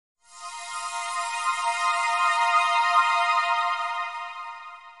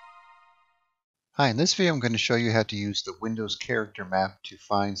Hi, in this video I'm going to show you how to use the Windows character map to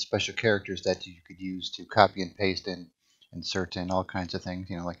find special characters that you could use to copy and paste and insert in all kinds of things,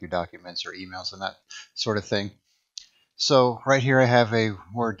 like your documents or emails and that sort of thing. So right here I have a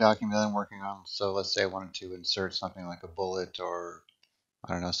Word document that I'm working on. So let's say I wanted to insert something like a bullet or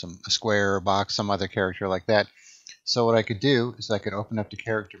I don't know, a square or box, some other character like that. So what I could do is I could open up the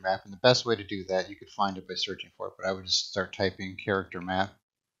character map, and the best way to do that, you could find it by searching for it, but I would just start typing character map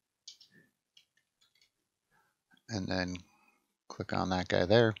and then click on that guy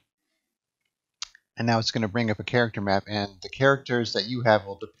there. And now it's going to bring up a character map, and the characters that you have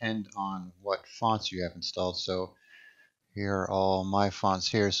will depend on what fonts you have installed. So here are all my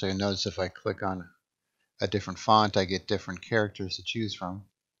fonts here. So you'll notice if I click on a different font, I get different characters to choose from,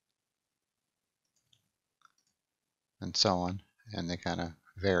 and so on. And they kind of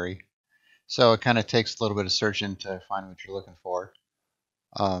vary. So it kind of takes a little bit of searching to find what you're looking for.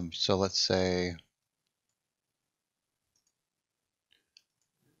 So let's say,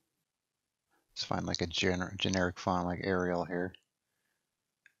 let's find like a generic font like Arial here.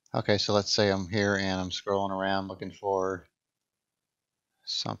 Okay, so let's say I'm here and I'm scrolling around looking for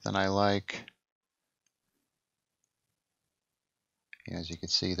something I like. As you can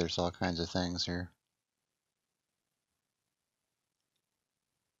see, there's all kinds of things here.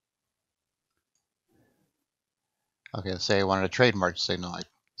 Okay, let's say I wanted a trademark signal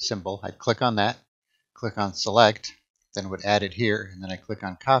symbol. I'd click on that, click on select, then it would add it here, and then I click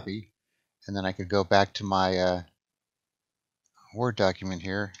on copy, and then I could go back to my Word document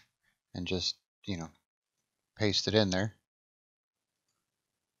here and just, paste it in there.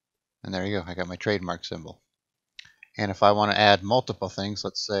 And there you go, I got my trademark symbol. And if I want to add multiple things,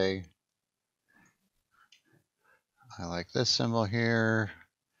 let's say I like this symbol here,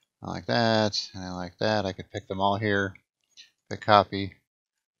 I like that, and I like that. I could pick them all here, pick copy,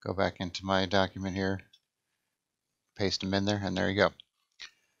 go back into my document here, paste them in there, and there you go.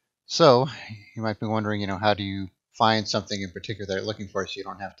 So you might be wondering, how do you find something in particular that you're looking for so you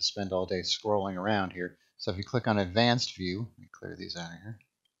don't have to spend all day scrolling around here. So if you click on Advanced View, let me clear these out of here.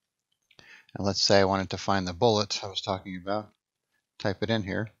 And let's say I wanted to find the bullet I was talking about. Type it in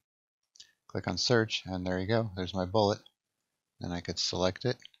here, click on Search, and there you go. There's my bullet. Then I could select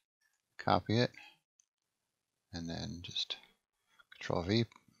it, copy it, and then just Control V,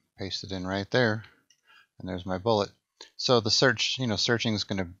 paste it in right there, and there's my bullet. So the searching is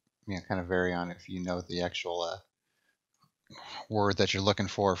going to kind of vary on if you know the actual word that you're looking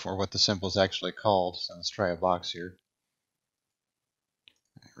for what the symbol is actually called. So let's try a box here.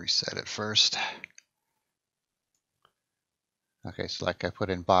 Reset it first. Okay, so like I put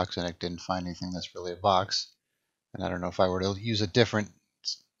in box and it didn't find anything that's really a box. And I don't know if I were to use a different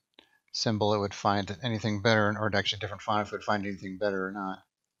symbol, it would find anything better, or actually a different font, if it would find anything better or not.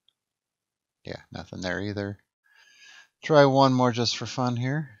 Yeah, nothing there either. Try one more just for fun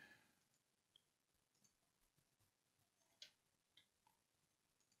here.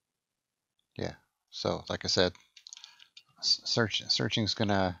 Yeah, so like I said, searching is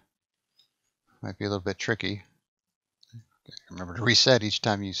might be a little bit tricky. Remember to reset each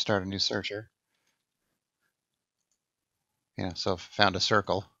time you start a new searcher. So if I found a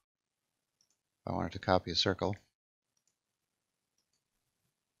circle, if I wanted to copy a circle.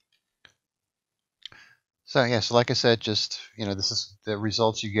 So yeah, so like I said, just this is the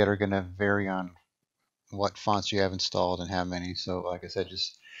results you get are going to vary on what fonts you have installed and how many. So like I said,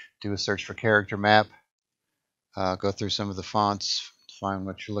 just do a search for character map, go through some of the fonts, find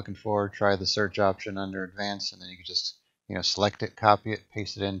what you're looking for, try the search option under advanced, and then you can just select it, copy it,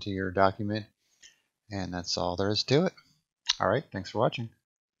 paste it into your document, and that's all there is to it. All right, thanks for watching.